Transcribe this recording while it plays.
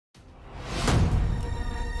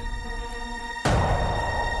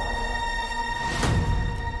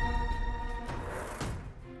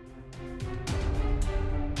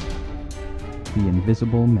The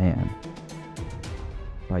Invisible Man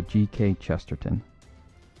by G.K. Chesterton.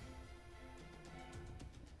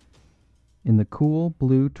 In the cool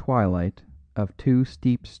blue twilight of two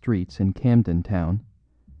steep streets in Camden Town,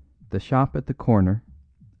 the shop at the corner,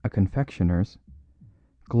 a confectioner's,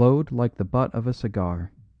 glowed like the butt of a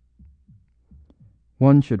cigar.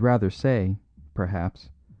 One should rather say, perhaps,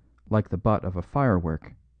 like the butt of a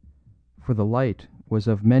firework, for the light was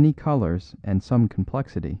of many colours and some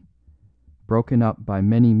complexity, broken up by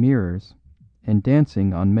many mirrors and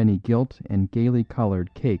dancing on many gilt and gaily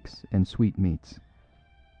coloured cakes and sweetmeats.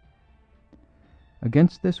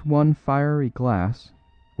 Against this one fiery glass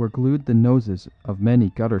were glued the noses of many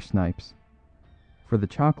gutter snipes, for the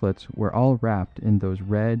chocolates were all wrapped in those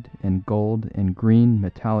red and gold and green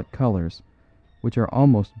metallic colours which are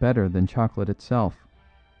almost better than chocolate itself.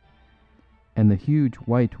 And the huge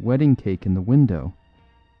white wedding cake in the window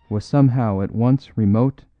was somehow at once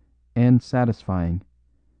remote and satisfying,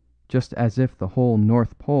 just as if the whole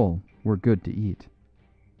North Pole were good to eat.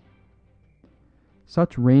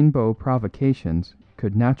 Such rainbow provocations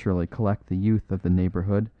could naturally collect the youth of the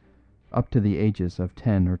neighbourhood up to the ages of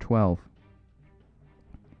 10 or 12.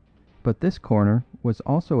 But this corner was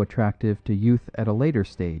also attractive to youth at a later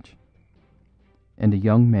stage, and a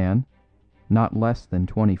young man, not less than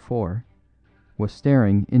 24, was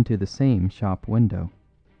staring into the same shop window.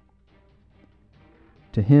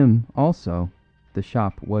 To him, also, the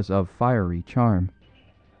shop was of fiery charm,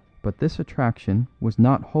 but this attraction was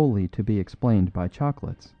not wholly to be explained by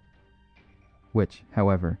chocolates, which,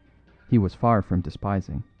 however, he was far from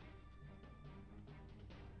despising.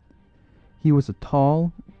 He was a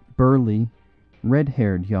tall, burly,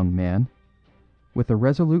 red-haired young man, with a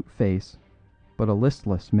resolute face but a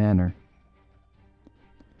listless manner.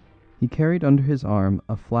 He carried under his arm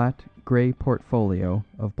a flat, grey portfolio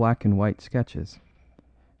of black and white sketches,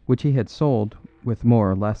 which he had sold with more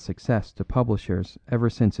or less success to publishers ever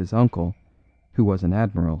since his uncle, who was an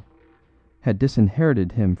admiral, had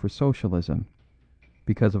disinherited him for socialism,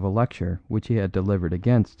 because of a lecture which he had delivered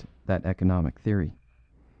against that economic theory.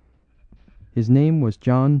 His name was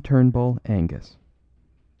John Turnbull Angus.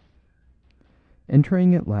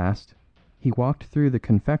 Entering at last, he walked through the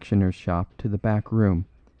confectioner's shop to the back room,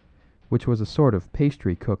 which was a sort of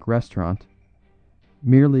pastry cook restaurant,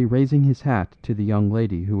 merely raising his hat to the young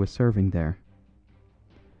lady who was serving there.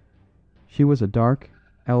 She was a dark,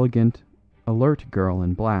 elegant, alert girl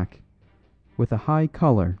in black, with a high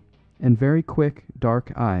colour and very quick,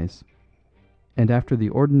 dark eyes, and after the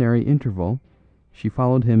ordinary interval she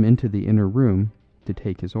followed him into the inner room to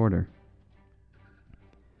take his order.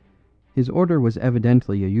 His order was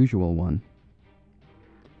evidently a usual one.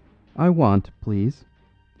 "I want, please,"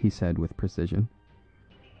 he said with precision,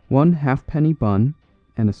 "one halfpenny bun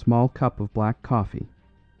and a small cup of black coffee."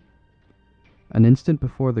 An instant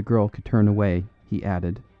before the girl could turn away, he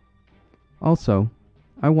added, "Also,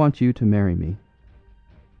 I want you to marry me."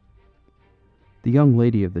 The young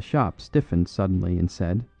lady of the shop stiffened suddenly and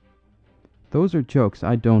said, "Those are jokes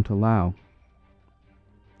I don't allow."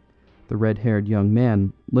 The red-haired young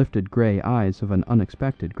man lifted grey eyes of an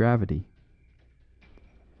unexpected gravity.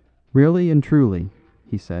 "Really and truly,"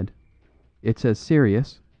 he said, "it's as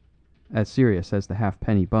serious as the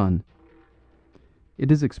halfpenny bun.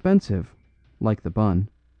 It is expensive, like the bun.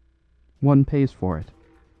 One pays for it.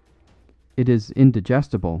 It is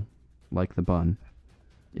indigestible, like the bun.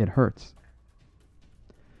 It hurts."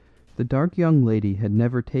 The dark young lady had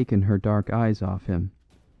never taken her dark eyes off him,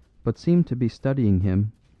 but seemed to be studying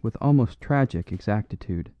him with almost tragic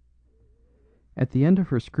exactitude. At the end of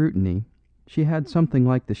her scrutiny she had something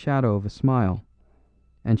like the shadow of a smile,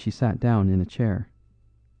 and she sat down in a chair.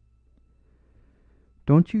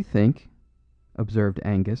 "Don't you think," observed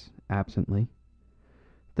Angus absently,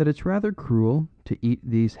 "that it's rather cruel to eat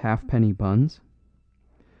these halfpenny buns?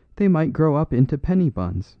 They might grow up into penny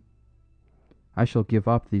buns. I shall give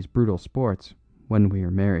up these brutal sports when we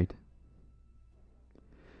are married."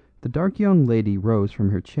 The dark young lady rose from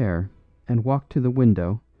her chair and walked to the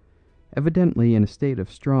window, evidently in a state of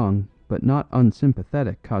strong but not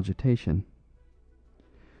unsympathetic cogitation.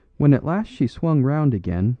 When at last she swung round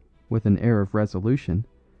again, with an air of resolution,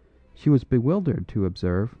 she was bewildered to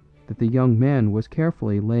observe that the young man was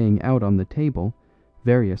carefully laying out on the table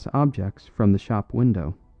various objects from the shop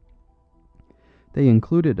window. They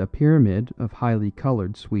included a pyramid of highly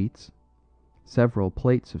coloured sweets, several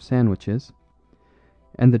plates of sandwiches,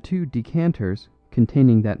 and the two decanters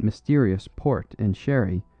containing that mysterious port and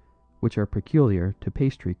sherry which are peculiar to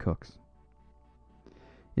pastry cooks.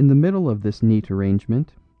 In the middle of this neat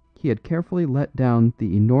arrangement he had carefully let down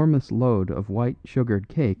the enormous load of white sugared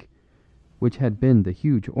cake which had been the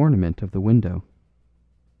huge ornament of the window.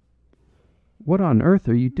 "What on earth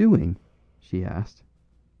are you doing?" she asked.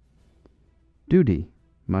 "Duty,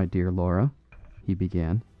 my dear Laura," he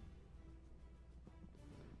began.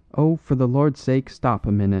 "Oh, for the Lord's sake, stop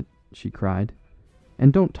a minute," she cried,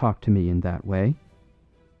 "and don't talk to me in that way.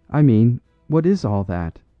 I mean, what is all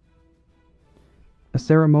that?" "A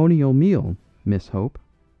ceremonial meal, Miss Hope."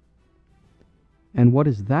 "And what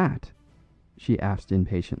is that?" she asked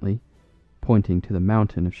impatiently, pointing to the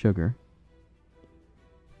mountain of sugar.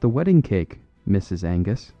 "The wedding cake, Mrs.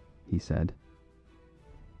 Angus," he said.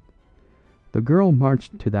 The girl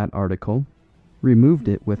marched to that article, removed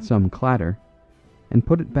it with some clatter, and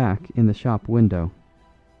put it back in the shop window.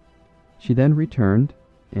 She then returned,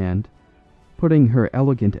 and, putting her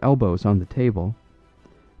elegant elbows on the table,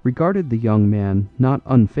 regarded the young man not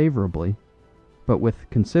unfavourably, but with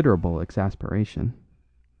considerable exasperation.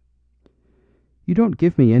 "You don't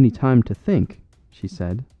give me any time to think," she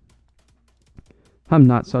said. "I'm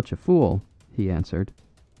not such a fool," he answered.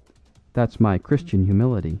 "That's my Christian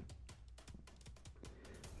humility."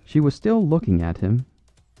 She was still looking at him,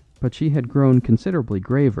 but she had grown considerably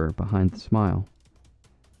graver behind the smile.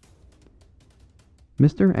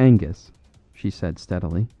 "Mr. Angus," she said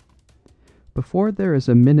steadily, "before there is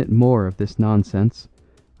a minute more of this nonsense,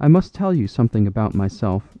 I must tell you something about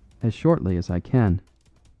myself as shortly as I can."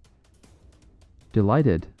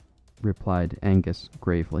 "Delighted," replied Angus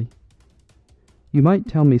gravely. "You might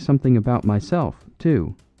tell me something about myself,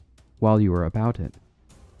 too, while you are about it."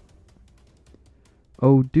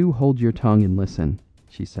 "Oh, do hold your tongue and listen,"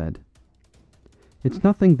 she said. "It's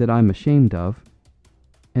nothing that I'm ashamed of,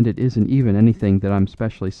 and it isn't even anything that I'm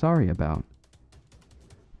specially sorry about.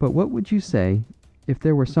 But what would you say if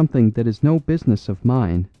there were something that is no business of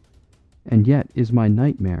mine, and yet is my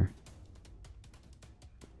nightmare?"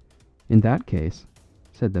 "In that case,"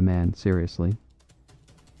 said the man seriously,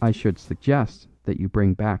 "I should suggest that you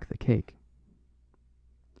bring back the cake."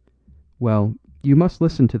 "Well, you must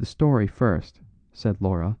listen to the story first," said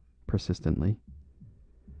Laura, persistently.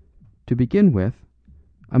 "To begin with,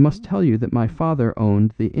 I must tell you that my father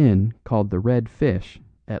owned the inn called the Red Fish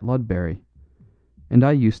at Ludbury, and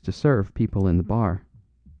I used to serve people in the bar.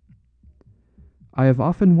 I have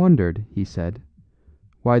often wondered," he said,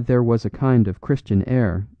 "why there was a kind of Christian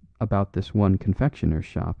air about this one confectioner's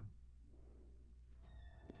shop.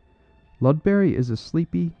 Ludbury is a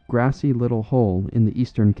sleepy, grassy little hole in the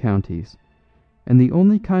eastern counties, and the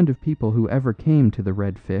only kind of people who ever came to the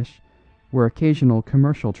Red Fish were occasional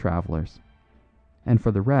commercial travellers, and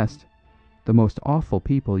for the rest, the most awful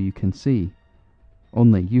people you can see,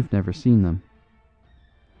 only you've never seen them.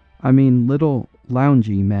 I mean little,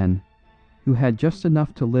 loungy men, who had just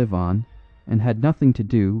enough to live on, and had nothing to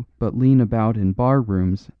do but lean about in bar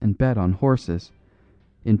rooms and bet on horses,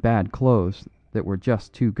 in bad clothes that were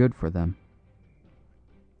just too good for them.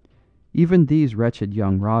 Even these wretched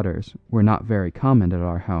young rotters were not very common at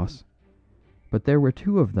our house, but there were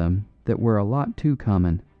two of them that were a lot too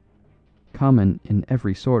common in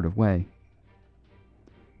every sort of way.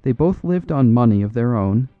 They both lived on money of their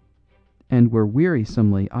own, and were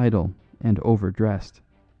wearisomely idle and overdressed.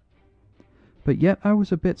 But yet I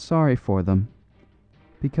was a bit sorry for them,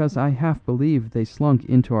 because I half believe they slunk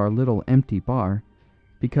into our little empty bar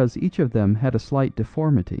because each of them had a slight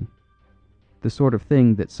deformity, the sort of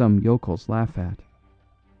thing that some yokels laugh at.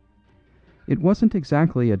 It wasn't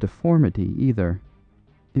exactly a deformity either,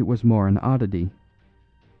 it was more an oddity.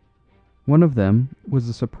 One of them was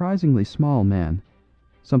a surprisingly small man,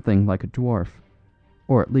 something like a dwarf,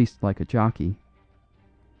 or at least like a jockey.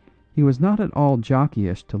 He was not at all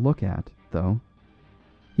jockeyish to look at, though.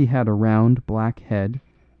 He had a round black head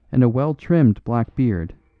and a well-trimmed black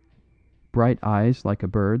beard, bright eyes like a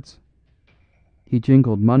bird's. He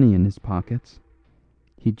jingled money in his pockets,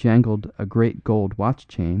 he jangled a great gold watch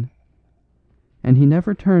chain, and he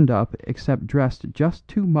never turned up except dressed just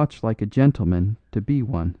too much like a gentleman to be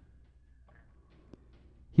one.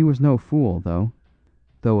 He was no fool,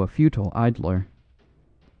 though a futile idler.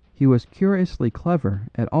 He was curiously clever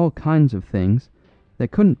at all kinds of things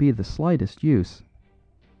that couldn't be the slightest use,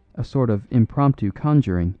 a sort of impromptu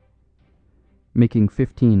conjuring, making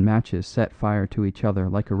 15 matches set fire to each other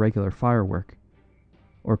like a regular firework,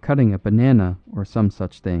 or cutting a banana or some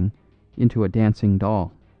such thing into a dancing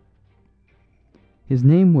doll. His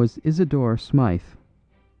name was Isidore Smythe,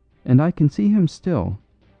 and I can see him still,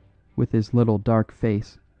 with his little dark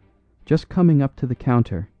face, just coming up to the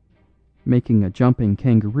counter, making a jumping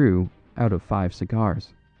kangaroo out of 5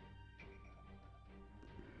 cigars.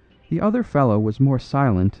 The other fellow was more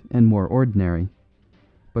silent and more ordinary,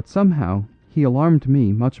 but somehow he alarmed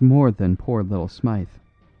me much more than poor little Smythe.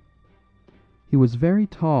 He was very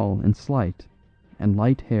tall and slight, and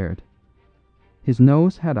light-haired. His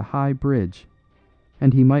nose had a high bridge,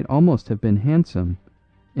 and he might almost have been handsome,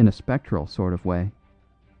 in a spectral sort of way.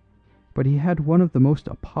 But he had one of the most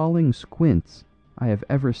appalling squints I have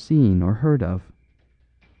ever seen or heard of.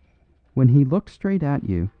 When he looked straight at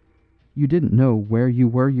you, you didn't know where you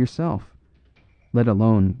were yourself, let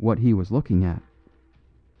alone what he was looking at.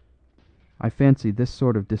 I fancy this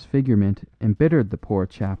sort of disfigurement embittered the poor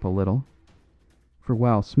chap a little, for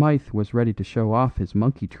while Smythe was ready to show off his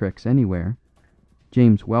monkey tricks anywhere,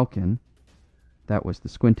 James Welkin, that was the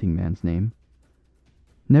squinting man's name,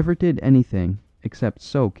 never did anything except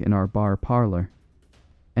soak in our bar parlour,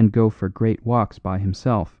 and go for great walks by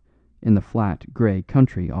himself in the flat grey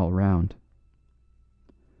country all round.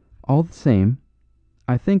 All the same,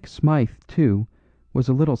 I think Smythe, too, was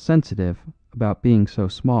a little sensitive about being so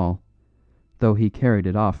small, though he carried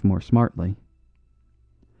it off more smartly.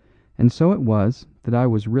 And so it was that I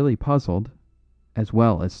was really puzzled, as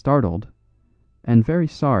well as startled, and very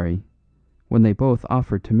sorry, when they both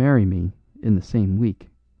offered to marry me in the same week.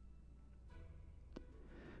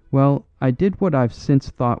 Well, I did what I've since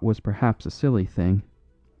thought was perhaps a silly thing.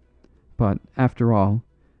 But, after all,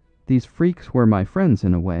 these freaks were my friends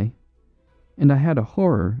in a way, and I had a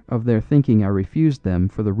horror of their thinking I refused them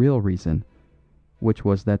for the real reason, which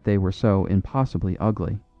was that they were so impossibly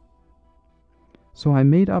ugly. So I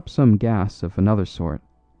made up some gas of another sort,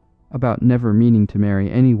 about never meaning to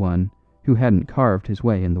marry anyone who hadn't carved his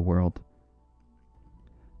way in the world.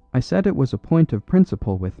 I said it was a point of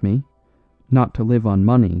principle with me not to live on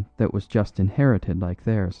money that was just inherited like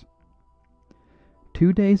theirs.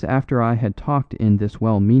 2 days after I had talked in this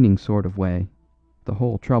well-meaning sort of way, the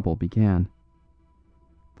whole trouble began.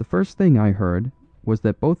 The first thing I heard was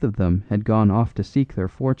that both of them had gone off to seek their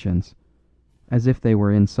fortunes, as if they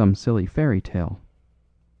were in some silly fairy tale.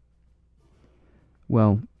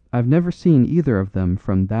 Well, I've never seen either of them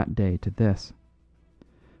from that day to this.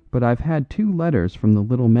 But I've had 2 letters from the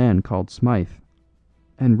little man called Smythe,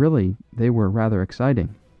 and really they were rather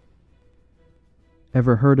exciting.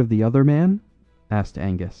 "Ever heard of the other man?" asked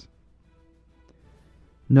Angus.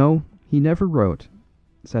 "No, he never wrote,"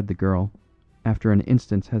 said the girl, after an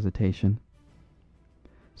instant's hesitation.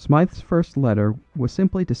 "Smythe's first letter was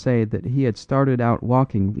simply to say that he had started out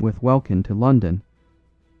walking with Welkin to London,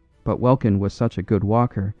 but Welkin was such a good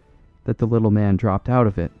walker that the little man dropped out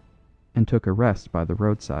of it and took a rest by the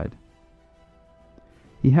roadside.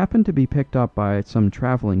 He happened to be picked up by some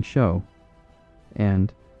travelling show,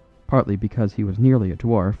 and, partly because he was nearly a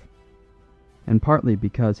dwarf, and partly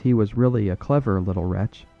because he was really a clever little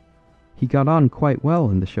wretch, he got on quite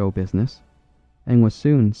well in the show business, and was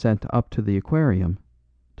soon sent up to the aquarium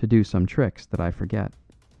to do some tricks that I forget.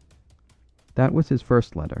 That was his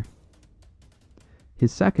first letter.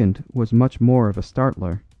 His second was much more of a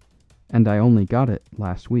startler, and I only got it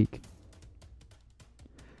last week.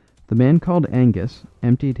 The man called Angus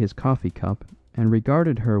emptied his coffee cup and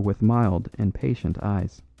regarded her with mild and patient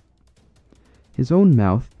eyes. His own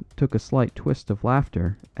mouth took a slight twist of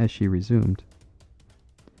laughter as she resumed.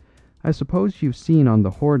 "I suppose you've seen on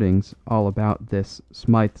the hoardings all about this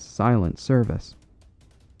Smythe's Silent Service.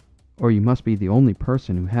 Or you must be the only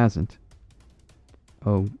person who hasn't.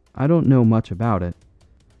 Oh, I don't know much about it.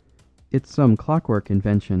 It's some clockwork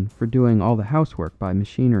invention for doing all the housework by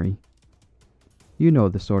machinery. You know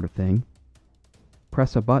the sort of thing.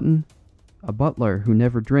 Press a button, a butler who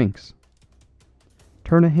never drinks.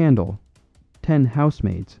 Turn a handle, 10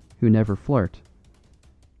 housemaids who never flirt.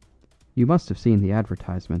 You must have seen the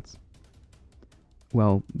advertisements.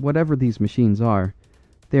 Well, whatever these machines are,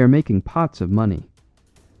 they are making pots of money,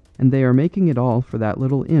 and they are making it all for that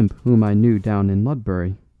little imp whom I knew down in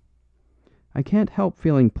Ludbury. I can't help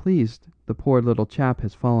feeling pleased the poor little chap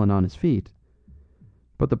has fallen on his feet,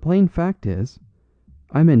 but the plain fact is,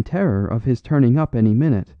 I'm in terror of his turning up any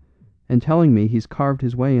minute and telling me he's carved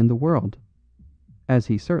his way in the world, as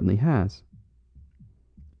he certainly has."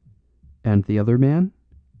 "And the other man?"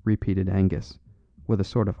 repeated Angus, with a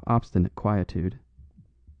sort of obstinate quietude.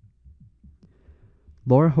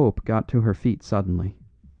 Laura Hope got to her feet suddenly.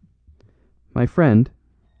 "My friend,"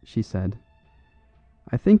 she said,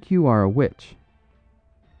 "I think you are a witch.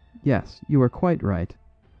 Yes, you are quite right.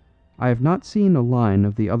 I have not seen a line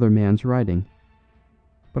of the other man's writing,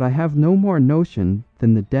 but I have no more notion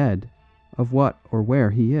than the dead of what or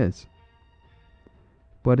where he is.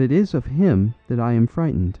 But it is of him that I am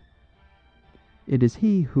frightened. It is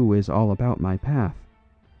he who is all about my path.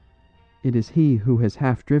 It is he who has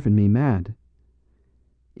half driven me mad.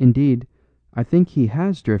 Indeed, I think he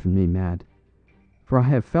has driven me mad, for I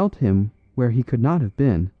have felt him where he could not have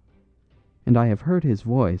been, and I have heard his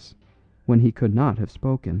voice, when he could not have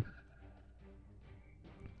spoken.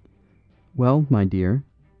 "Well, my dear,"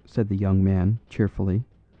 said the young man cheerfully,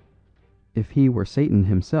 "if he were Satan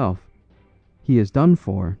himself, he is done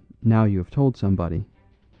for now you have told somebody.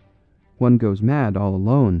 One goes mad all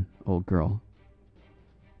alone, old girl.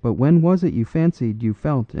 But when was it you fancied you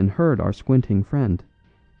felt and heard our squinting friend?"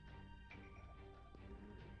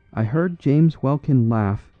 "I heard James Welkin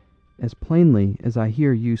laugh as plainly as I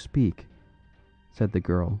hear you speak," said the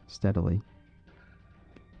girl steadily.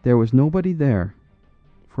 "There was nobody there,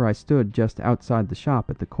 for I stood just outside the shop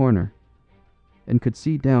at the corner, and could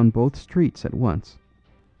see down both streets at once.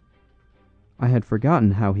 I had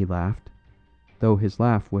forgotten how he laughed, though his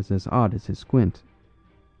laugh was as odd as his squint.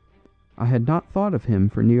 I had not thought of him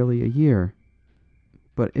for nearly a year,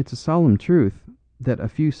 but it's a solemn truth that a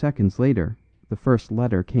few seconds later the first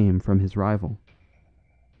letter came from his rival."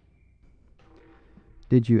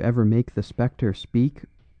 "Did you ever make the spectre speak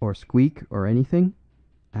or squeak or anything?"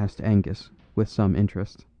 asked Angus, with some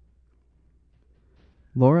interest.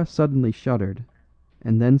 Laura suddenly shuddered,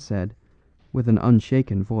 and then said, with an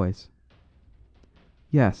unshaken voice,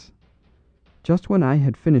 "Yes. Just when I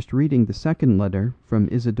had finished reading the second letter from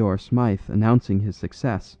Isidore Smythe announcing his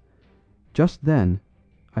success, just then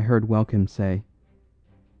I heard Welcome say,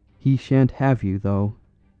 'He shan't have you, though.'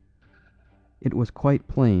 It was quite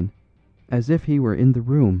plain, as if he were in the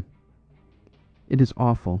room. It is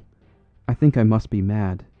awful. I think I must be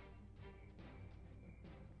mad."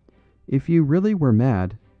 "If you really were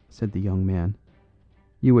mad," said the young man,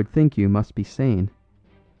 "you would think you must be sane.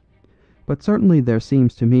 But certainly there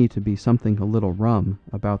seems to me to be something a little rum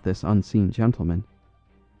about this unseen gentleman.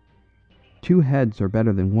 Two heads are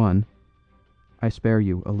better than one. I spare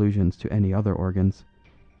you allusions to any other organs.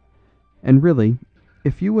 And really,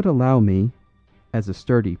 if you would allow me, as a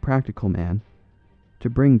sturdy, practical man, to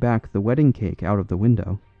bring back the wedding cake out of the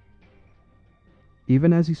window."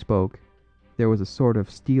 Even as he spoke, there was a sort of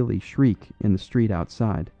steely shriek in the street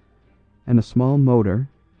outside, and a small motor,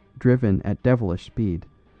 driven at devilish speed,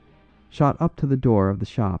 shot up to the door of the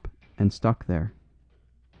shop and stuck there.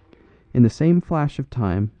 In the same flash of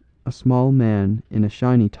time a small man in a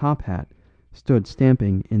shiny top hat stood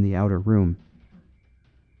stamping in the outer room.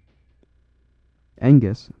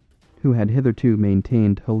 Angus, who had hitherto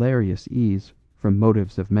maintained hilarious ease from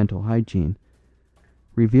motives of mental hygiene,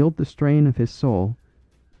 revealed the strain of his soul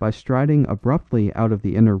by striding abruptly out of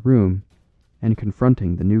the inner room and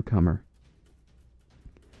confronting the newcomer.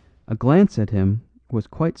 A glance at him was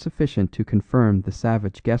quite sufficient to confirm the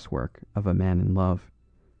savage guesswork of a man in love.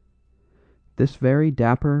 This very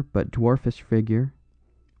dapper but dwarfish figure,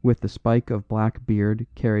 with the spike of black beard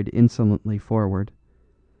carried insolently forward,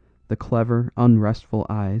 the clever, unrestful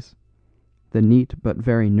eyes, the neat but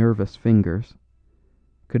very nervous fingers,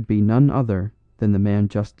 could be none other than the man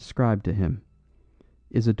just described to him,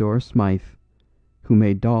 Isidore Smythe, who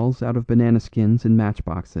made dolls out of banana skins and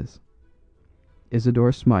matchboxes.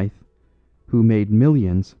 Isidore Smythe, who made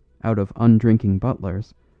millions out of undrinking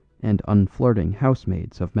butlers and unflirting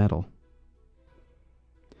housemaids of metal.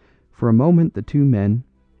 For a moment the two men,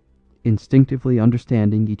 instinctively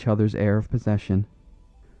understanding each other's air of possession,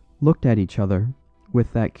 looked at each other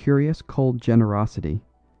with that curious cold generosity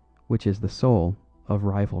which is the soul of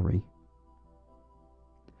rivalry.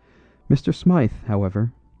 Mr. Smythe,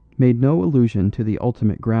 however, made no allusion to the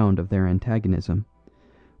ultimate ground of their antagonism,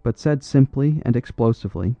 but said simply and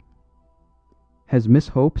explosively, "Has Miss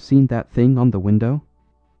Hope seen that thing on the window?"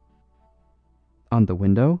 "On the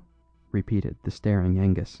window?" repeated the staring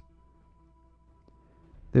Angus.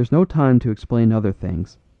 "There's no time to explain other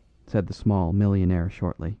things," said the small millionaire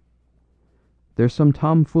shortly. "There's some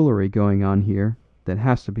tomfoolery going on here that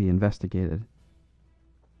has to be investigated."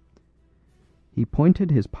 He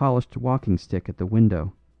pointed his polished walking stick at the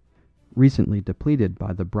window, recently depleted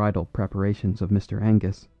by the bridal preparations of Mr.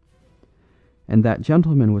 Angus, and that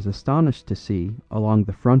gentleman was astonished to see along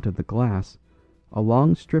the front of the glass a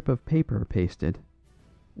long strip of paper pasted,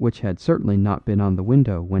 which had certainly not been on the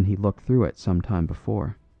window when he looked through it some time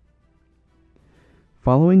before.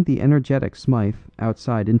 Following the energetic Smythe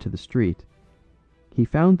outside into the street, he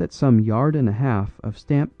found that some yard and a half of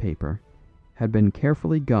stamp paper had been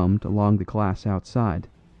carefully gummed along the glass outside,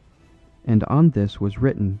 and on this was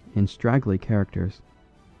written in straggly characters,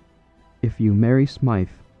 "If you marry Smythe,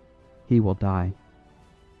 he will die."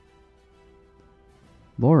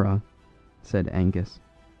 "Laura," said Angus,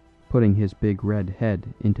 putting his big red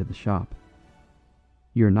head into the shop,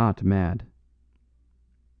 "you're not mad."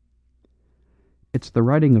 "It's the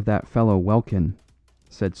writing of that fellow Welkin,"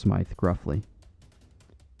 said Smythe gruffly.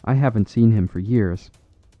 "I haven't seen him for years,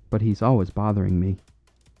 but he's always bothering me.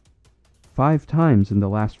 5 times in the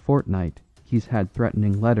last fortnight he's had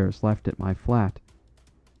threatening letters left at my flat,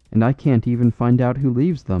 and I can't even find out who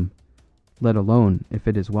leaves them, let alone if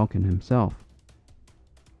it is Welkin himself.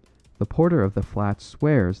 The porter of the flat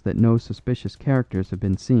swears that no suspicious characters have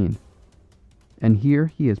been seen, and here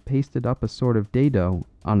he has pasted up a sort of dado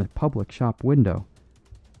on a public shop window,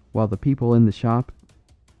 while the people in the shop—"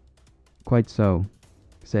 "Quite so,"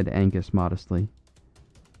 said Angus modestly,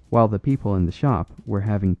 "while the people in the shop were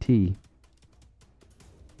having tea."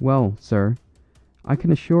 "Well, sir, I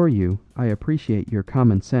can assure you I appreciate your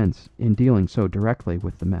common sense in dealing so directly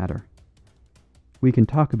with the matter. We can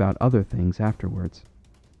talk about other things afterwards.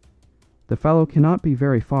 The fellow cannot be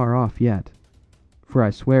very far off yet, for I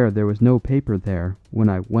swear there was no paper there when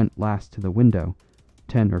I went last to the window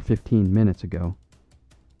 10 or 15 minutes ago.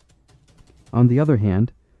 On the other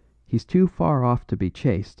hand, he's too far off to be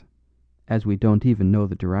chased, as we don't even know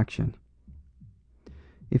the direction.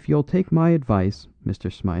 If you'll take my advice, Mr.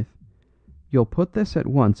 Smythe, you'll put this at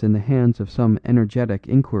once in the hands of some energetic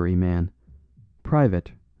inquiry man,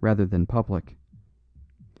 private rather than public.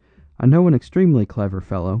 I know an extremely clever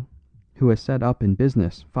fellow who has set up in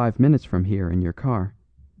business 5 minutes from here in your car.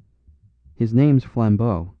 His name's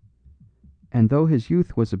Flambeau, and though his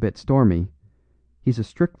youth was a bit stormy, he's a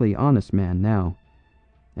strictly honest man now,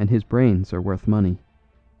 and his brains are worth money.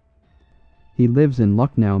 He lives in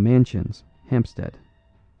Lucknow Mansions, Hampstead."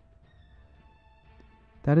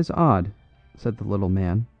 "That is odd," said the little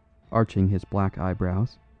man, arching his black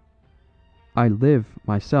eyebrows. "I live,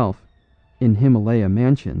 myself, in Himalaya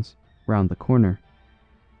Mansions, round the corner.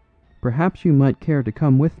 Perhaps you might care to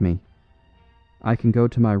come with me. I can go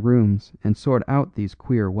to my rooms and sort out these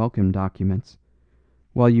queer welcome documents,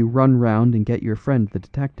 while you run round and get your friend the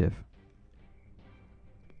detective."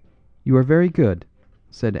 "You are very good,"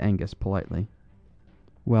 said Angus politely.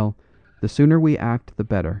 "Well, the sooner we act the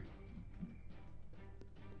better."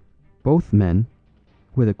 Both men,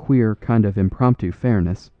 with a queer kind of impromptu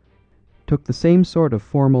fairness, took the same sort of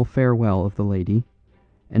formal farewell of the lady,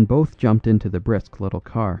 and both jumped into the brisk little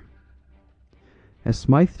car. As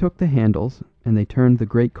Smythe took the handles and they turned the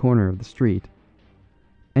great corner of the street,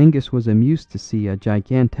 Angus was amused to see a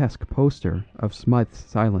gigantesque poster of Smythe's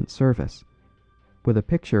silent service, with a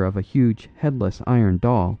picture of a huge headless iron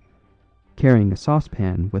doll, carrying a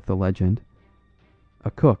saucepan with the legend, "A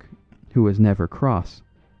cook who is never cross."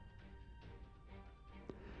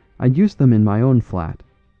 "I use them in my own flat,"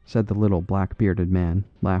 said the little black-bearded man,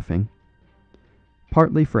 laughing.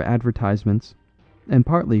 "Partly for advertisements, and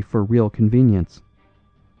partly for real convenience.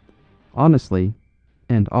 Honestly,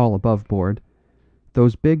 and all above board,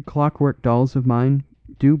 those big clockwork dolls of mine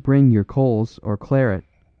do bring your coals or claret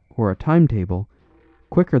or a timetable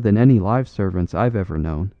quicker than any live servants I've ever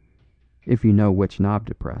known, if you know which knob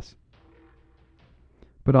to press.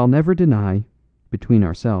 But I'll never deny, between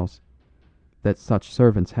ourselves, that such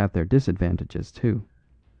servants have their disadvantages too."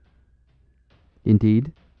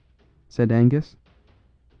 "Indeed?" said Angus.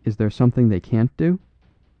 "Is there something they can't do?"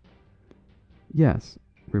 "Yes,"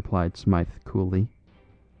 replied Smythe coolly.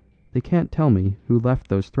 "They can't tell me who left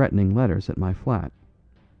those threatening letters at my flat."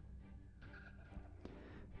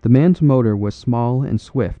 The man's motor was small and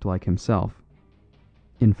swift like himself.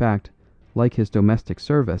 In fact, like his domestic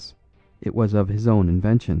service, it was of his own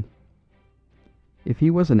invention. If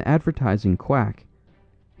he was an advertising quack,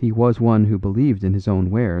 he was one who believed in his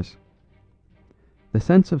own wares. The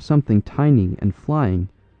sense of something tiny and flying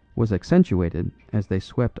was accentuated as they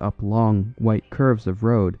swept up long, white curves of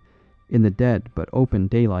road in the dead but open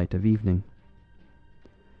daylight of evening.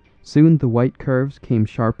 Soon the white curves came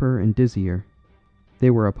sharper and dizzier.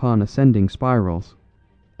 They were upon ascending spirals,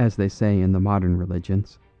 as they say in the modern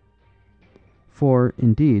religions. For,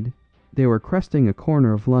 indeed, they were cresting a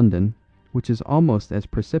corner of London which is almost as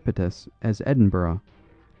precipitous as Edinburgh,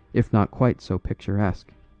 if not quite so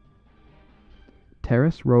picturesque.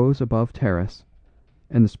 Terrace rose above terrace,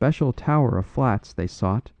 and the special tower of flats they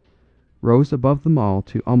sought rose above them all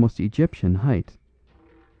to almost Egyptian height,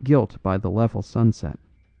 gilt by the level sunset.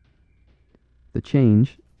 The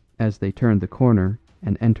change, as they turned the corner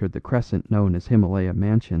and entered the crescent known as Himalaya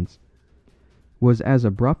Mansions, was as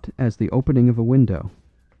abrupt as the opening of a window,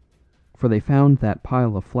 for they found that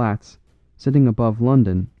pile of flats sitting above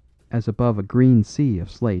London as above a green sea of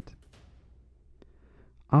slate.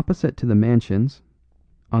 Opposite to the mansions,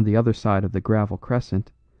 on the other side of the gravel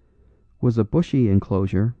crescent, was a bushy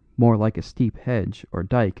enclosure more like a steep hedge or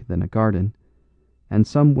dike than a garden, and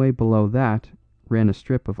some way below that ran a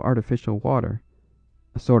strip of artificial water,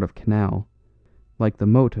 a sort of canal, like the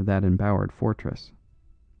moat of that embowered fortress.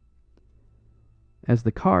 As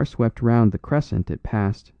the car swept round the crescent it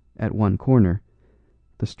passed, at one corner,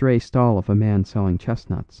 the stray stall of a man selling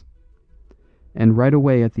chestnuts, and right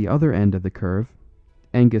away at the other end of the curve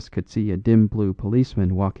Angus could see a dim blue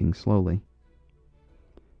policeman walking slowly.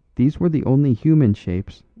 These were the only human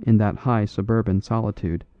shapes in that high suburban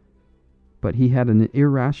solitude, but he had an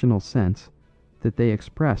irrational sense that they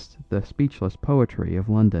expressed the speechless poetry of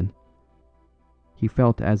London. He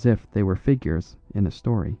felt as if they were figures in a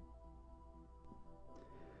story.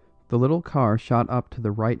 The little car shot up to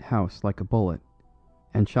the right house like a bullet,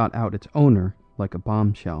 and shot out its owner like a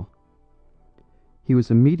bombshell. He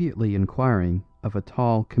was immediately inquiring of a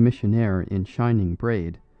tall commissionaire in shining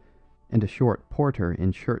braid, and a short porter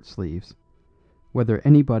in shirt sleeves, whether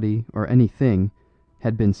anybody or anything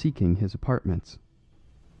had been seeking his apartments.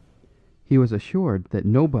 He was assured that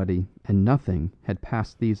nobody and nothing had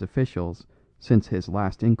passed these officials since his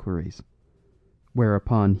last inquiries,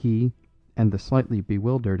 whereupon he and the slightly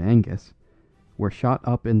bewildered Angus were shot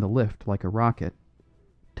up in the lift like a rocket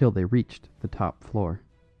till they reached the top floor.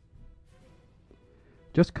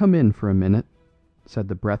 "Just come in for a minute," said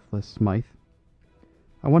the breathless Smythe.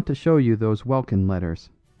 "I want to show you those welkin letters.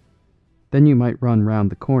 Then you might run round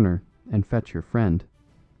the corner and fetch your friend."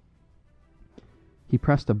 He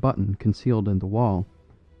pressed a button concealed in the wall,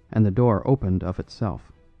 and the door opened of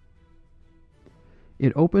itself.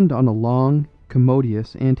 It opened on a long,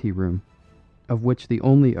 commodious anteroom, of which the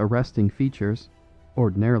only arresting features,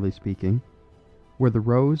 ordinarily speaking, were the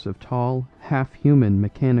rows of tall, half-human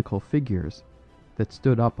mechanical figures that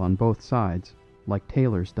stood up on both sides, like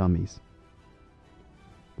tailor's dummies.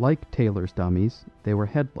 Like tailor's dummies, they were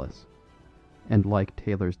headless, and like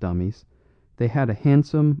tailor's dummies, they had a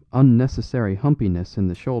handsome, unnecessary humpiness in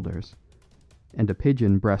the shoulders, and a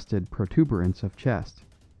pigeon-breasted protuberance of chest.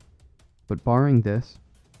 But barring this,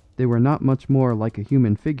 they were not much more like a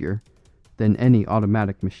human figure than any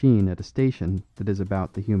automatic machine at a station that is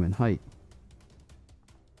about the human height.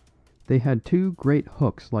 They had two great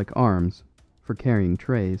hooks like arms for carrying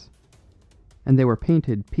trays, and they were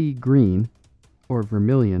painted pea green, or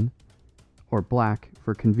vermilion, or black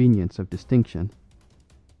for convenience of distinction.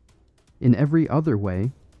 In every other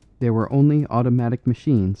way, they were only automatic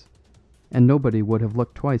machines, and nobody would have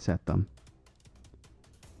looked twice at them.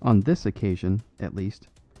 On this occasion, at least,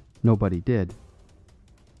 nobody did.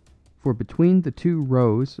 For between the two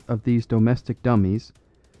rows of these domestic dummies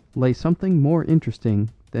lay something more interesting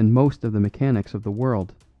than most of the mechanics of the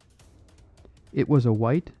world. It was a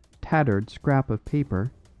white, tattered scrap of paper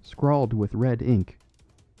scrawled with red ink,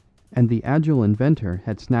 and the agile inventor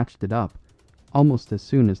had snatched it up almost as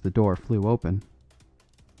soon as the door flew open.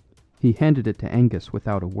 He handed it to Angus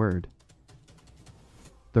without a word.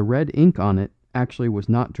 The red ink on it actually was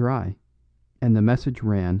not dry, and the message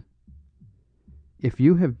ran: "If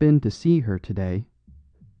you have been to see her today,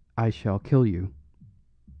 I shall kill you."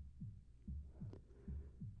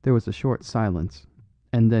 There was a short silence,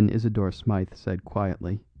 and then Isidore Smythe said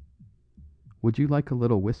quietly, "Would you like a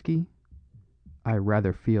little whiskey? I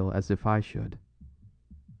rather feel as if I should."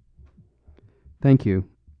 "Thank you.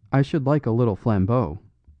 I should like a little flambeau,"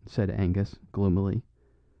 said Angus gloomily.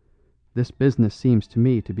 "This business seems to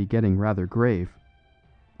me to be getting rather grave.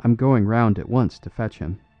 I'm going round at once to fetch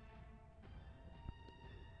him."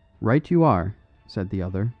 "Right you are," said the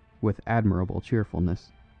other, with admirable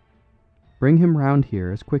cheerfulness. "Bring him round here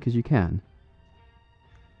as quick as you can."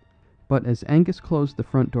 But as Angus closed the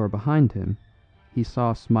front door behind him, he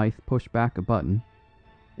saw Smythe push back a button,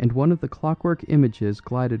 and one of the clockwork images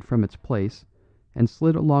glided from its place and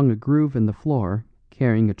slid along a groove in the floor,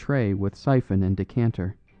 carrying a tray with siphon and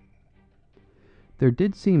decanter. There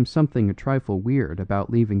did seem something a trifle weird about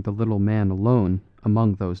leaving the little man alone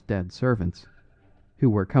among those dead servants, who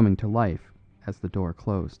were coming to life as the door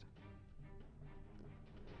closed.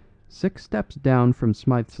 6 steps down from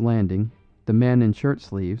Smythe's landing, the man in shirt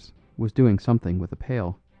sleeves was doing something with a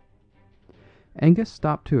pail. Angus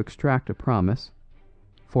stopped to extract a promise,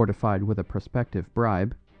 fortified with a prospective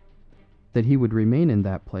bribe, that he would remain in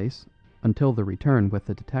that place until the return with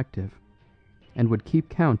the detective, and would keep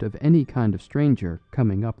count of any kind of stranger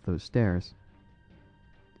coming up those stairs.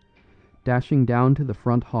 Dashing down to the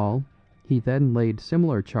front hall, he then laid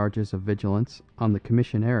similar charges of vigilance on the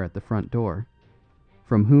commissionaire at the front door,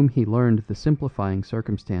 from whom he learned the simplifying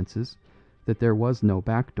circumstances that there was no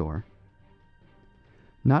back door.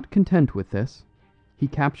 Not content with this, he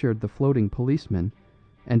captured the floating policeman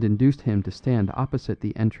and induced him to stand opposite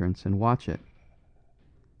the entrance and watch it,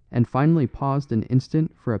 and finally paused an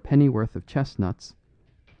instant for a pennyworth of chestnuts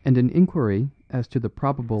and an inquiry as to the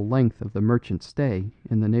probable length of the merchant's stay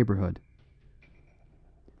in the neighbourhood.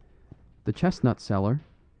 The chestnut seller,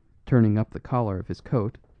 turning up the collar of his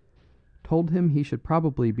coat, told him he should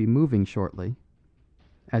probably be moving shortly,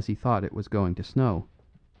 as he thought it was going to snow.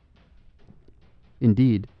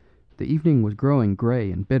 Indeed, the evening was growing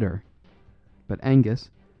grey and bitter, but Angus,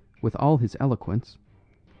 with all his eloquence,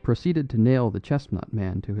 proceeded to nail the chestnut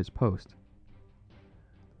man to his post.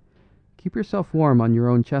 "Keep yourself warm on your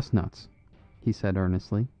own chestnuts," he said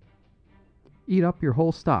earnestly. "Eat up your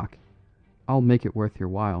whole stock. I'll make it worth your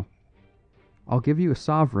while. I'll give you a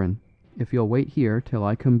sovereign if you'll wait here till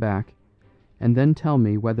I come back, and then tell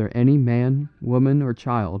me whether any man, woman, or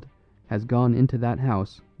child has gone into that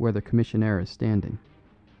house where the commissionaire is standing."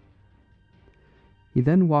 He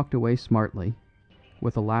then walked away smartly,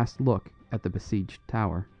 with a last look at the besieged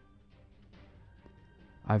tower.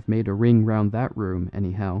 "I've made a ring round that room,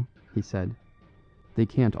 anyhow," he said. "They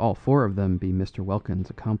can't all four of them be Mr. Welkin's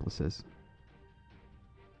accomplices."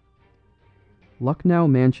 Lucknow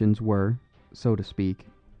Mansions were, so to speak,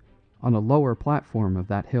 on a lower platform of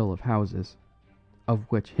that hill of houses, of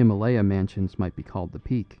which Himalaya Mansions might be called the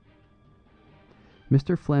peak.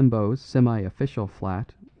 Mr. Flambeau's semi-official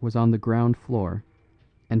flat was on the ground floor,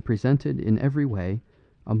 and presented in every way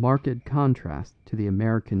a marked contrast to the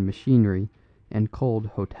American machinery and cold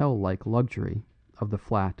hotel-like luxury of the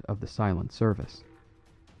flat of the silent service.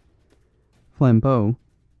 Flambeau,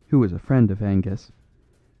 who was a friend of Angus,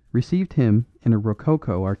 received him in a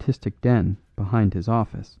rococo artistic den behind his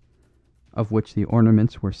office, of which the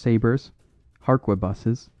ornaments were sabres,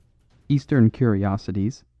 harquebuses, Eastern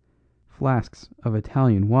curiosities, flasks of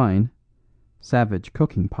Italian wine, savage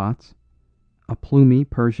cooking pots, a plumy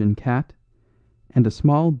Persian cat, and a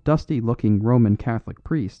small dusty-looking Roman Catholic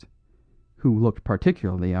priest, who looked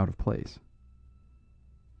particularly out of place.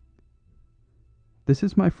 "This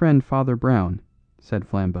is my friend Father Brown," said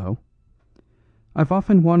Flambeau. "I've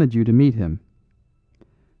often wanted you to meet him.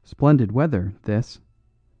 Splendid weather, this.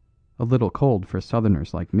 A little cold for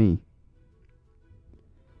southerners like me."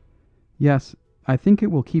 "Yes, I think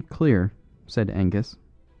it will keep clear," said Angus,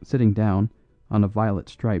 sitting down on a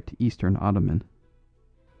violet-striped Eastern ottoman.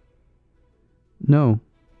 "No,"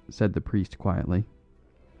 said the priest quietly.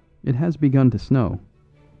 "It has begun to snow."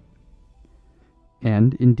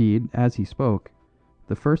 And, indeed, as he spoke,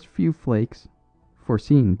 the first few flakes,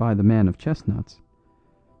 foreseen by the man of chestnuts,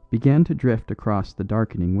 began to drift across the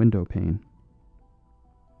darkening window pane.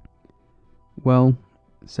 "Well,"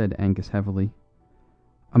 said Angus heavily,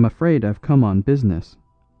 "I'm afraid I've come on business,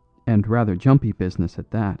 and rather jumpy business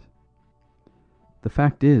at that. The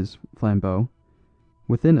fact is, Flambeau,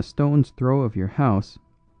 within a stone's throw of your house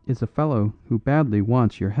is a fellow who badly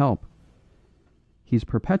wants your help. He's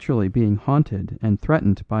perpetually being haunted and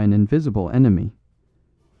threatened by an invisible enemy,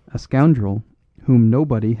 a scoundrel whom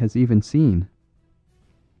nobody has even seen."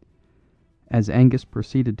 As Angus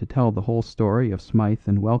proceeded to tell the whole story of Smythe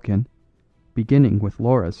and Welkin, beginning with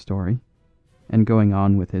Laura's story, and going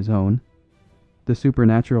on with his own, the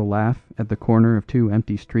supernatural laugh at the corner of two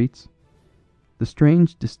empty streets, the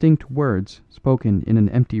strange distinct words spoken in an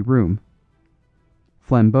empty room,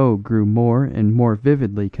 Flambeau grew more and more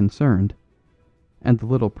vividly concerned, and the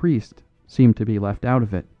little priest seemed to be left out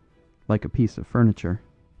of it, like a piece of furniture.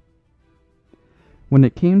 When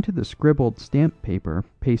it came to the scribbled stamp paper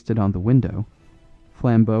pasted on the window,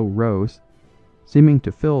 Flambeau rose, seeming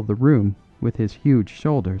to fill the room with his huge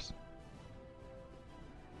shoulders.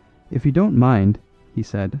 "If you don't mind," he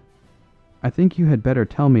said, "I think you had better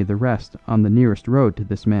tell me the rest on the nearest road to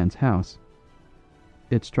this man's house.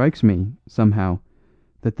 It strikes me, somehow,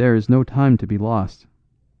 that there is no time to be lost."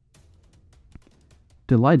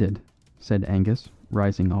 "Delighted," said Angus,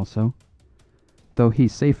 rising also, "though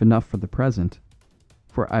he's safe enough for the present,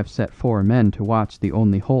 for I've set 4 men to watch the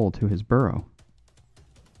only hole to his burrow."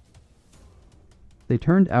 They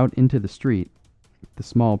turned out into the street, the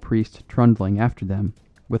small priest trundling after them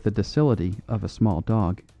with the docility of a small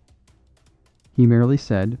dog. He merely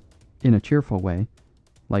said, in a cheerful way,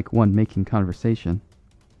 like one making conversation,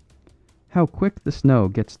 "How quick the snow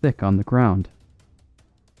gets thick on the ground."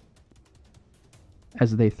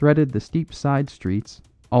 As they threaded the steep side streets,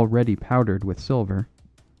 already powdered with silver,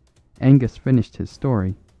 Angus finished his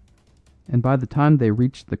story, and by the time they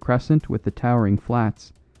reached the crescent with the towering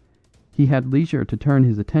flats, he had leisure to turn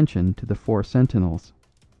his attention to the 4 sentinels.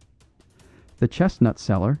 The chestnut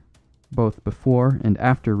seller, both before and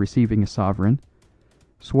after receiving a sovereign,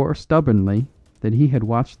 swore stubbornly that he had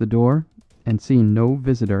watched the door and seen no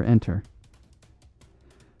visitor enter.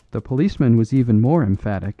 The policeman was even more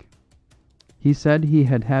emphatic. He said he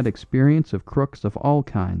had had experience of crooks of all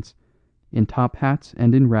kinds, in top hats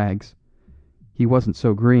and in rags. He wasn't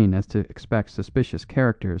so green as to expect suspicious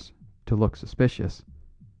characters to look suspicious.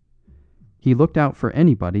 He looked out for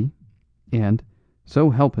anybody, and,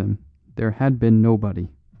 so help him, there had been nobody.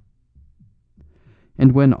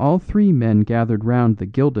 and when all three men gathered round the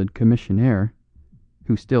gilded commissionaire,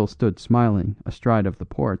 who still stood smiling astride of the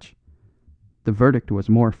porch, the verdict was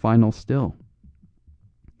more final still.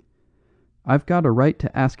 "I've got a right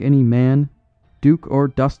to ask any man, duke or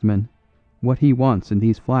dustman, what he wants in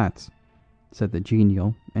these flats," said the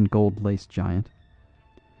genial and gold-laced giant.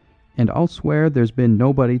 "And I'll swear there's been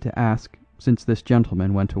nobody to ask since this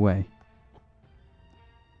gentleman went away."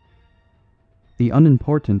 The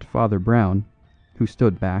unimportant Father Brown, who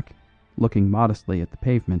stood back, looking modestly at the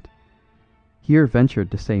pavement, here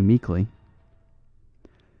ventured to say meekly,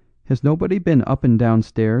 "Has nobody been up and down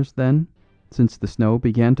stairs, then, since the snow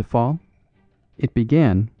began to fall? It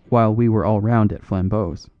began while we were all round at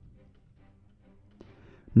Flambeau's."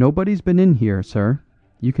 "Nobody's been in here, sir,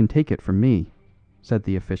 you can take it from me," said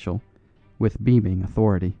the official, with beaming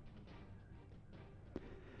authority.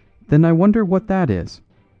 "Then I wonder what that is,"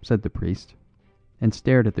 said the priest, and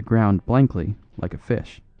stared at the ground blankly like a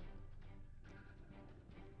fish.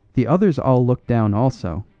 The others all looked down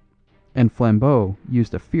also, and Flambeau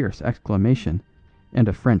used a fierce exclamation and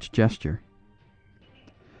a French gesture.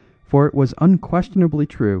 For it was unquestionably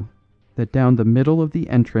true that down the middle of the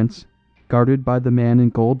entrance, guarded by the man in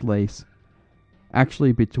gold lace,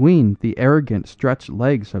 actually between the arrogant stretched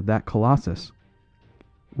legs of that colossus,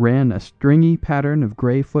 ran a stringy pattern of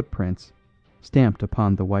grey footprints stamped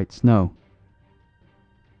upon the white snow.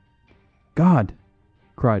 "God!"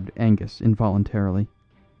 cried Angus involuntarily.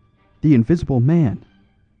 "The Invisible Man!"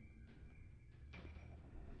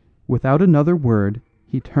 Without another word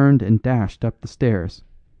he turned and dashed up the stairs,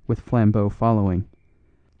 with Flambeau following,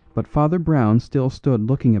 but Father Brown still stood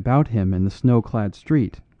looking about him in the snow-clad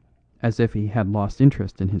street, as if he had lost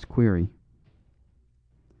interest in his query.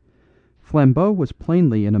 Flambeau was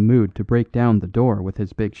plainly in a mood to break down the door with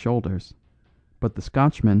his big shoulders, but the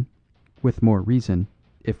Scotchman, with more reason,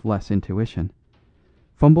 if less intuition,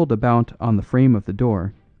 fumbled about on the frame of the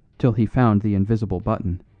door till he found the invisible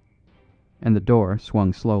button, and the door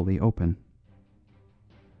swung slowly open.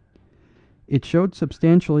 It showed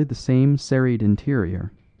substantially the same serried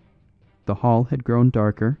interior. The hall had grown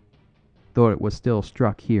darker, though it was still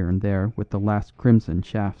struck here and there with the last crimson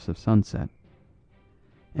shafts of sunset,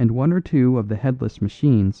 and one or two of the headless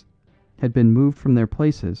machines had been moved from their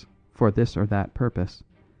places for this or that purpose,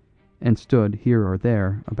 and stood here or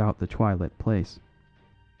there about the twilit place.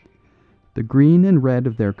 The green and red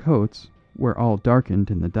of their coats were all darkened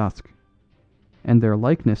in the dusk, and their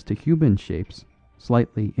likeness to human shapes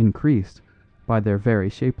slightly increased by their very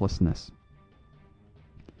shapelessness.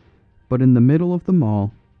 But in the middle of them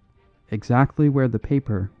all, exactly where the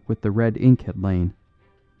paper with the red ink had lain,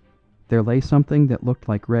 there lay something that looked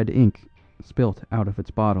like red ink spilt out of its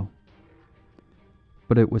bottle.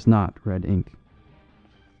 But it was not red ink.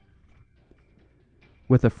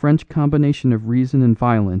 With a French combination of reason and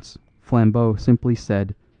violence, Flambeau simply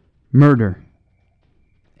said, "Murder!"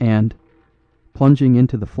 and, plunging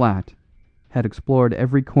into the flat, had explored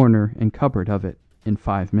every corner and cupboard of it in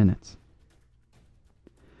 5 minutes.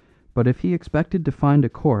 But if he expected to find a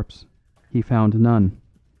corpse, he found none.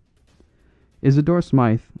 Isidore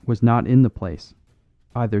Smythe was not in the place,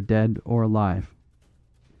 either dead or alive.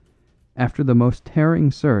 After the most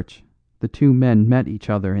tearing search, the two men met each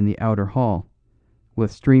other in the outer hall,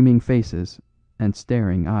 with streaming faces and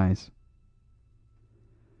staring eyes.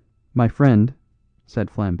 "My friend," said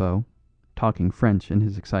Flambeau, talking French in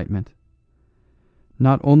his excitement,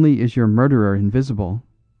 "not only is your murderer invisible,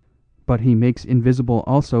 but he makes invisible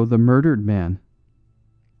also the murdered man."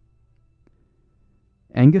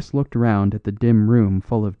 Angus looked round at the dim room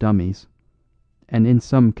full of dummies, and in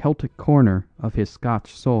some Celtic corner of his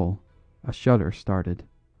Scotch soul a shudder started.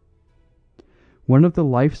 One of the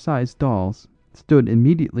life-size dolls stood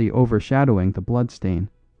immediately overshadowing the bloodstain,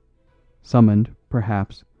 summoned,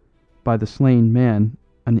 perhaps, by the slain man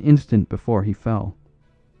an instant before he fell.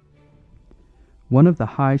 One of the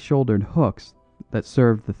high-shouldered hooks that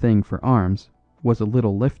served the thing for arms was a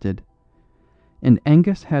little lifted, and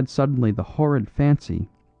Angus had suddenly the horrid fancy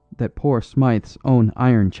that poor Smythe's own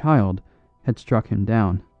iron child had struck him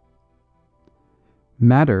down.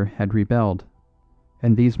 Matter had rebelled,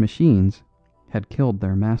 and these machines had killed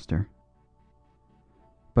their master.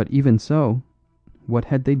 But even so, what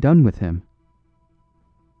had they done with him?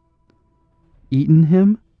 "Eaten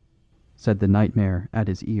him?" said the nightmare at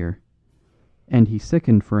his ear, and he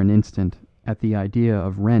sickened for an instant at the idea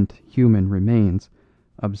of rent human remains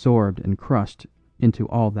absorbed and crushed into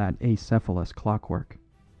all that acephalous clockwork.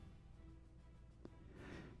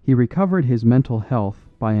 He recovered his mental health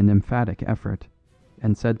by an emphatic effort,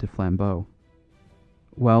 and said to Flambeau,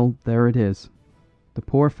 "Well, there it is. The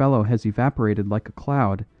poor fellow has evaporated like a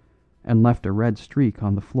cloud, and left a red streak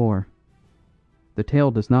on the floor. The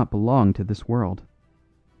tail does not belong to this world."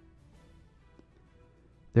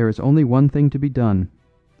 "There is only one thing to be done,"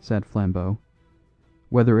 said Flambeau,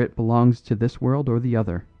 "whether it belongs to this world or the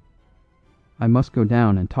other. I must go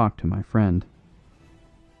down and talk to my friend."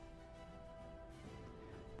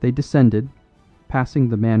 They descended, passing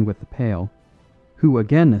the man with the pail, who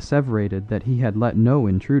again asseverated that he had let no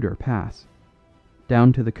intruder pass,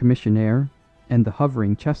 down to the commissionaire and the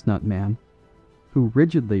hovering chestnut man, who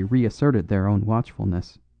rigidly reasserted their own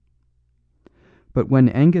watchfulness. But when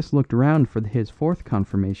Angus looked round for his fourth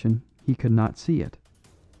confirmation, he could not see it,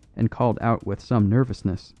 and called out with some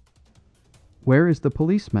nervousness, "Where is the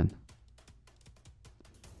policeman?"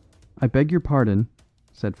 "I beg your pardon,"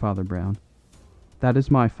 said Father Brown. "That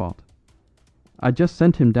is my fault. I just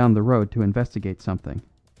sent him down the road to investigate something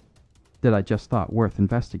that I just thought worth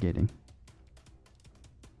investigating."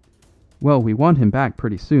 "Well, we want him back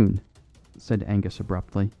pretty soon," said Angus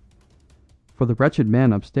abruptly, "for the wretched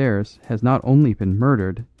man upstairs has not only been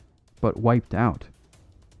murdered, but wiped out."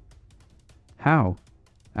 "How?"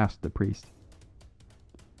 asked the priest.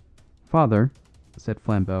 "Father," said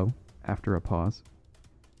Flambeau, after a pause,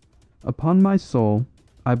 "upon my soul,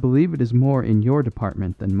 I believe it is more in your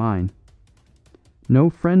department than mine. No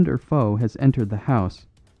friend or foe has entered the house,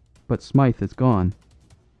 but Smythe is gone,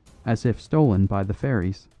 as if stolen by the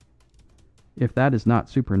fairies. If that is not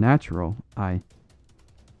supernatural, I—"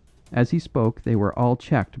 As he spoke they were all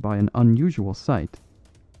checked by an unusual sight.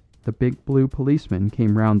 The big blue policeman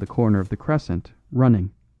came round the corner of the crescent,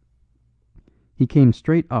 running. He came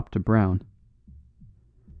straight up to Brown.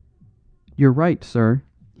 "You're right, sir,"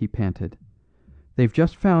 he panted. "They've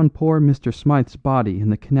just found poor Mr. Smythe's body in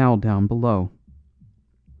the canal down below."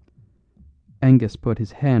 Angus put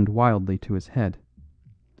his hand wildly to his head.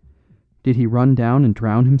 "Did he run down and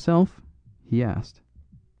drown himself?" he asked.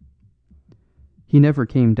 "He never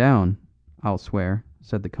came down, I'll swear,"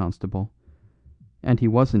 said the constable. "And he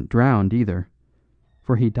wasn't drowned either,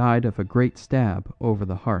 for he died of a great stab over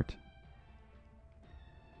the heart."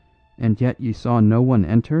 "And yet you saw no one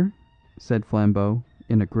enter?" said Flambeau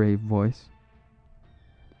in a grave voice.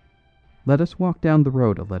 "Let us walk down the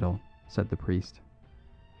road a little," said the priest.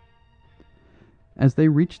 As they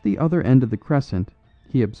reached the other end of the crescent,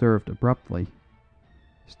 he observed abruptly,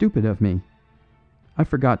 "Stupid of me. I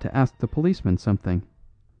forgot to ask the policeman something.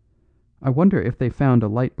 I wonder if they found a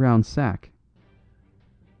light brown sack."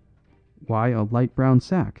 "Why a light brown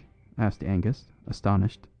sack?" asked Angus,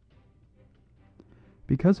 astonished.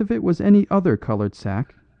 "Because if it was any other coloured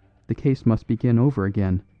sack, the case must begin over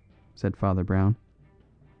again," said Father Brown.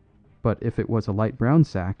 "But if it was a light brown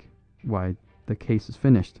sack, why, the case is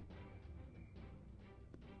finished."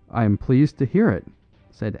 "I am pleased to hear it,"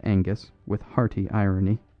 said Angus with hearty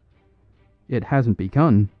irony. "It hasn't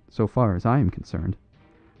begun, so far as I am concerned."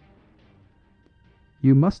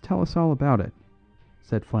 "You must tell us all about it,"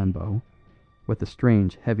 said Flambeau, with a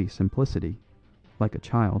strange heavy simplicity, like a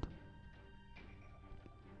child.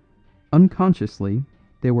 Unconsciously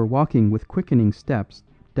they were walking with quickening steps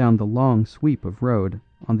down the long sweep of road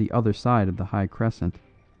on the other side of the high crescent,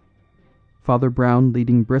 Father Brown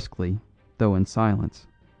leading briskly, though in silence.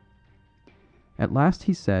 At last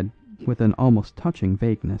he said, with an almost touching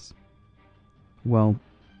vagueness, "Well,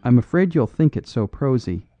 I'm afraid you'll think it so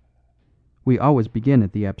prosy. We always begin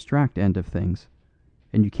at the abstract end of things,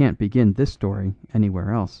 and you can't begin this story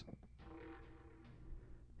anywhere else.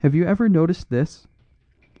 Have you ever noticed this,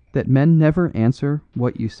 that men never answer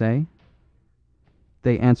what you say?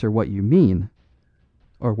 They answer what you mean,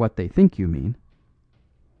 or what they think you mean.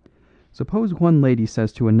 Suppose one lady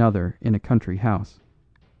says to another in a country house,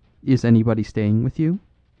 'Is anybody staying with you?'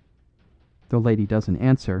 The lady doesn't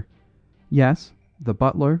answer, 'Yes, the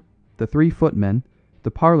butler, the 3 footmen,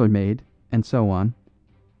 the parlour maid, and so on,'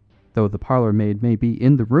 though the parlour maid may be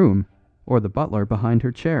in the room or the butler behind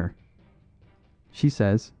her chair. She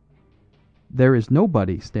says, 'There is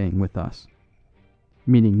nobody staying with us,'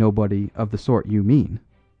 meaning nobody of the sort you mean.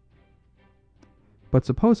 But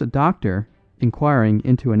suppose a doctor, inquiring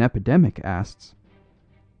into an epidemic, asks,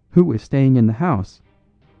 'Who is staying in the house?'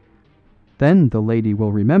 Then the lady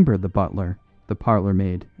will remember the butler, the parlour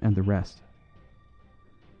maid, and the rest.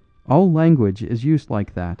 All language is used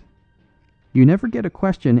like that. You never get a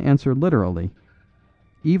question answered literally,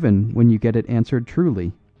 even when you get it answered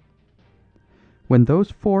truly. When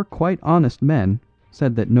those 4 quite honest men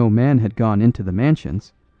said that no man had gone into the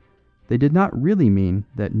mansions, they did not really mean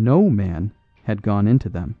that no man had gone into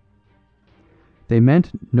them. They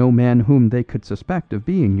meant no man whom they could suspect of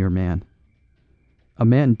being your man. A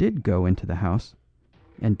man did go into the house,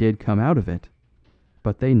 and did come out of it,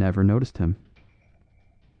 but they never noticed him."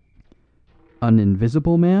 An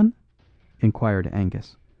invisible man? Inquired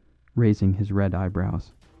Angus, raising his red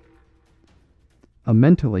eyebrows. A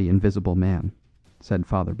mentally invisible man, said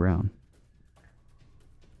Father Brown.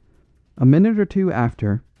 A minute or two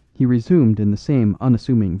after, he resumed in the same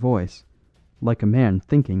unassuming voice, like a man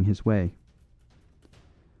thinking his way.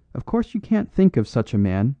 Of course you can't think of such a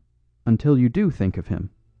man until you do think of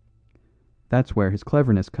him. That's where his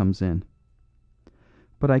cleverness comes in.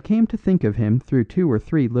 But I came to think of him through 2 or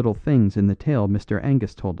 3 little things in the tale Mr.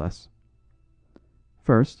 Angus told us.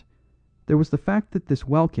 First, there was the fact that this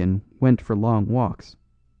Welkin went for long walks.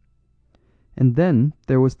 And then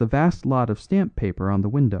there was the vast lot of stamp paper on the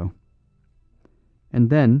window. And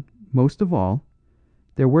then, most of all,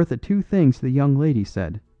 there were the 2 things the young lady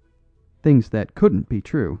said, things that couldn't be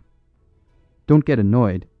true. Don't get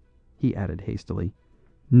annoyed, he added hastily,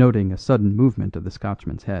 noting a sudden movement of the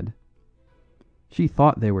Scotchman's head. She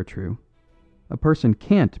thought they were true. A person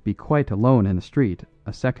can't be quite alone in a street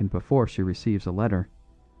a second before she receives a letter.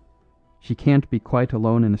 She can't be quite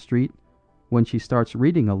alone in a street when she starts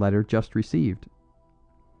reading a letter just received.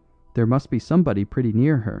 There must be somebody pretty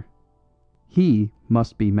near her. He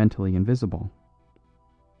must be mentally invisible.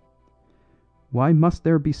 Why must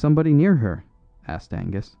there be somebody near her? Asked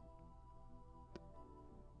Angus.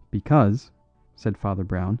 Because, said Father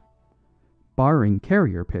Brown, barring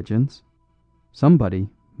carrier pigeons, somebody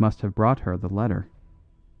must have brought her the letter.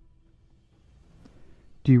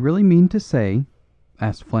 Do you really mean to say,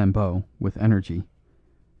 asked Flambeau with energy,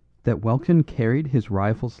 that Welkin carried his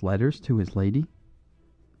rival's letters to his lady?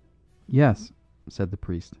 Yes, said the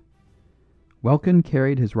priest. Welkin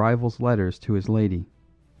carried his rival's letters to his lady.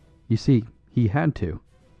 You see, he had to.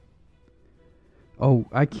 Oh,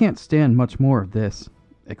 I can't stand much more of this,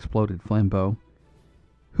 exploded Flambeau.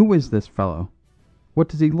 Who is this fellow? What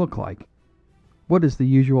does he look like? What is the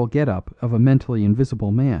usual get-up of a mentally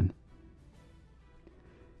invisible man?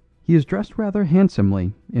 He is dressed rather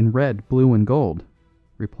handsomely in red, blue, and gold,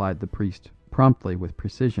 replied the priest promptly with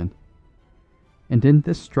precision. And in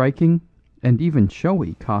this striking and even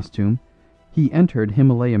showy costume he entered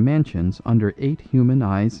Himalaya mansions under 8 human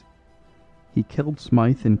eyes. He killed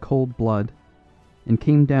Smythe in cold blood, and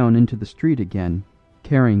came down into the street again,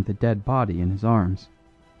 carrying the dead body in his arms.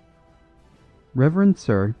 Reverend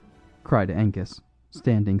sir, cried Angus,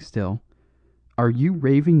 standing still, are you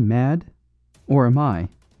raving mad, or am I?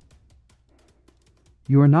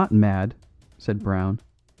 You are not mad, said Brown,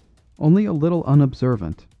 only a little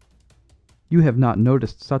unobservant. You have not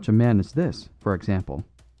noticed such a man as this, for example.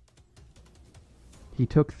 He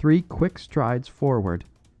took 3 quick strides forward,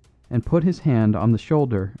 and put his hand on the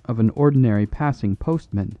shoulder of an ordinary passing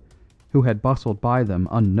postman who had bustled by them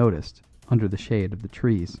unnoticed under the shade of the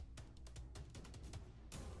trees.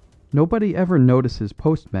 Nobody ever notices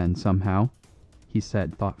postmen somehow, he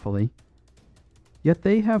said thoughtfully. Yet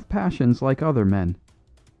they have passions like other men,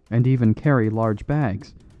 and even carry large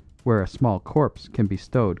bags where a small corpse can be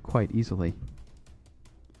stowed quite easily.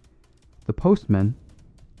 The postman,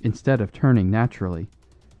 instead of turning naturally,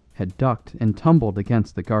 had ducked and tumbled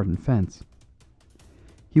against the garden fence.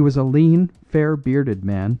 He was a lean, fair-bearded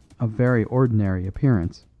man of very ordinary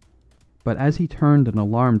appearance, but as he turned an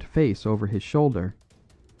alarmed face over his shoulder,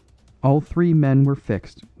 all 3 men were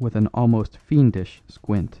fixed with an almost fiendish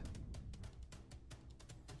squint.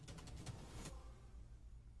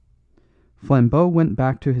 Flambeau went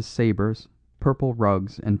back to his sabres, purple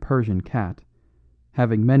rugs, and Persian cat,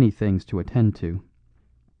 having many things to attend to.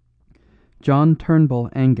 John Turnbull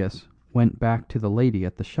Angus went back to the lady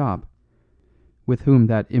at the shop, with whom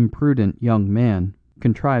that imprudent young man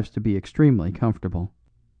contrives to be extremely comfortable.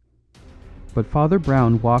 But Father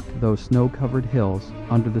Brown walked those snow-covered hills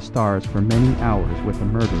under the stars for many hours with a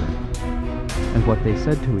murderer, and what they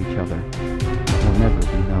said to each other will never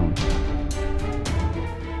be known.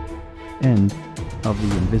 End of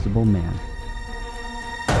The Invisible Man.